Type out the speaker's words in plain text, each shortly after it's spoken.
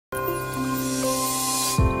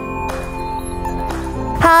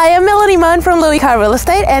Hi, I'm Melanie Munn from Carr Real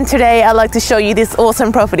Estate, and today I'd like to show you this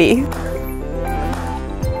awesome property.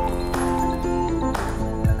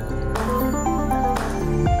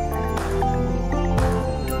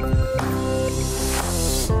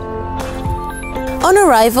 On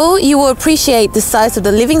arrival, you will appreciate the size of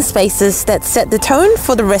the living spaces that set the tone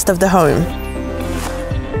for the rest of the home.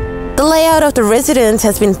 The layout of the residence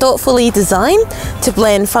has been thoughtfully designed to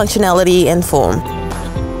blend functionality and form.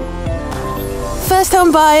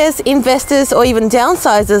 First-home buyers, investors, or even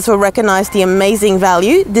downsizers will recognize the amazing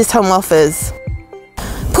value this home offers.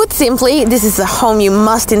 Put simply, this is a home you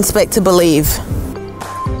must inspect to believe.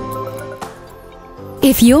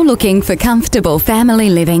 If you're looking for comfortable family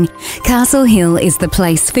living, Castle Hill is the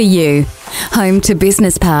place for you. Home to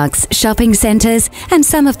business parks, shopping centres and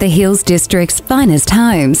some of the Hills District's finest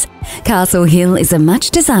homes, Castle Hill is a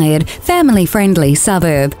much-desired, family-friendly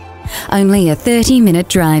suburb. Only a 30-minute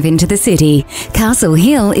drive into the city, Castle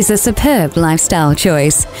Hill is a superb lifestyle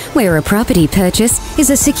choice, where a property purchase is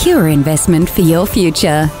a secure investment for your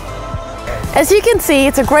future. As you can see,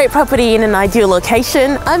 it's a great property in an ideal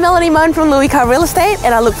location. I'm Melanie Munn from Carr Real Estate,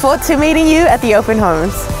 and I look forward to meeting you at the open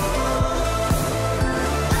homes.